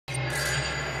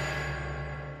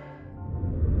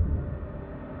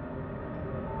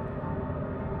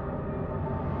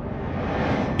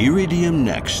Iridium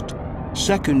NEXT,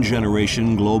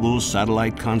 second-generation global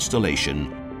satellite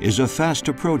constellation, is a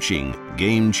fast-approaching,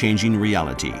 game-changing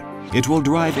reality. It will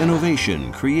drive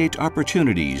innovation, create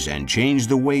opportunities, and change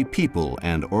the way people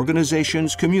and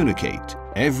organizations communicate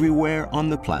everywhere on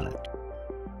the planet.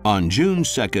 On June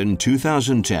 2,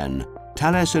 2010,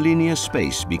 Thales Alenia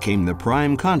Space became the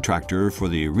prime contractor for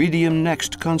the Iridium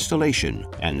NEXT constellation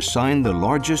and signed the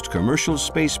largest commercial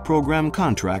space program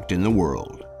contract in the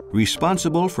world.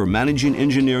 Responsible for managing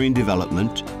engineering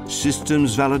development,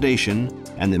 systems validation,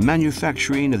 and the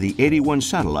manufacturing of the 81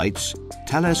 satellites,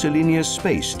 Thales Alenia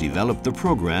Space developed the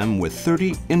program with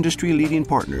 30 industry-leading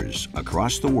partners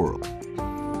across the world.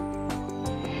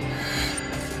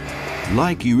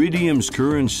 Like Iridium's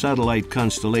current satellite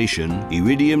constellation,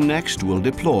 Iridium NEXT will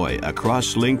deploy a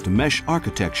cross-linked mesh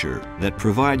architecture that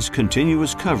provides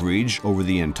continuous coverage over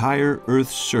the entire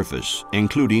Earth's surface,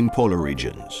 including polar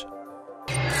regions.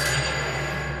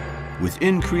 With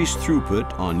increased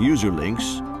throughput on user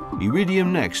links,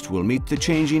 Iridium NEXT will meet the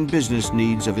changing business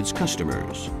needs of its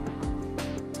customers.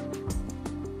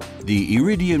 The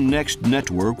Iridium NEXT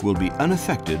network will be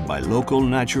unaffected by local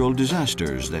natural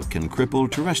disasters that can cripple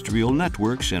terrestrial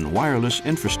networks and wireless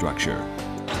infrastructure.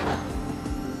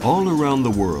 All around the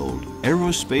world,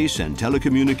 aerospace and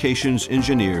telecommunications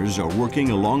engineers are working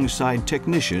alongside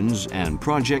technicians and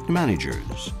project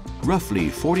managers. Roughly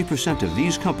 40% of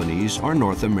these companies are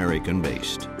North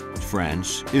American-based.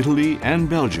 France, Italy, and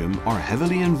Belgium are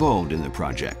heavily involved in the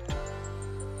project.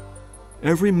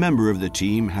 Every member of the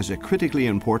team has a critically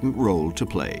important role to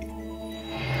play.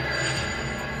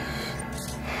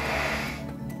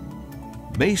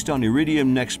 Based on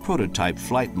Iridium NEXT prototype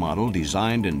flight model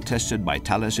designed and tested by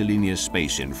Thales Alenia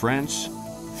Space in France,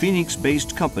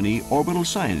 Phoenix-based company Orbital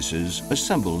Sciences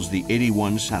assembles the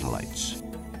 81 satellites.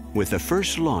 With the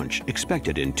first launch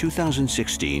expected in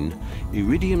 2016,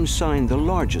 Iridium signed the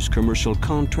largest commercial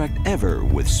contract ever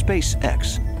with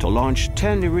SpaceX to launch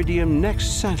 10 Iridium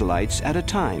NEXT satellites at a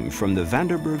time from the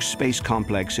Vandenberg Space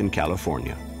Complex in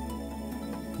California.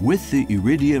 With the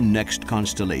Iridium NEXT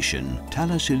constellation,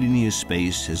 Thales Alenia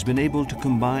Space has been able to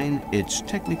combine its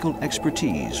technical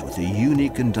expertise with a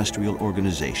unique industrial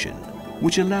organization,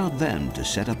 which allowed them to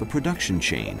set up a production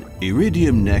chain.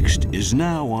 Iridium NEXT is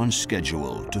now on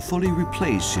schedule to fully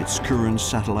replace its current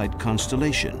satellite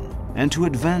constellation and to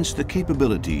advance the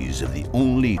capabilities of the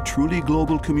only truly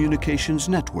global communications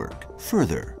network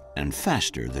further and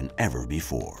faster than ever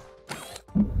before.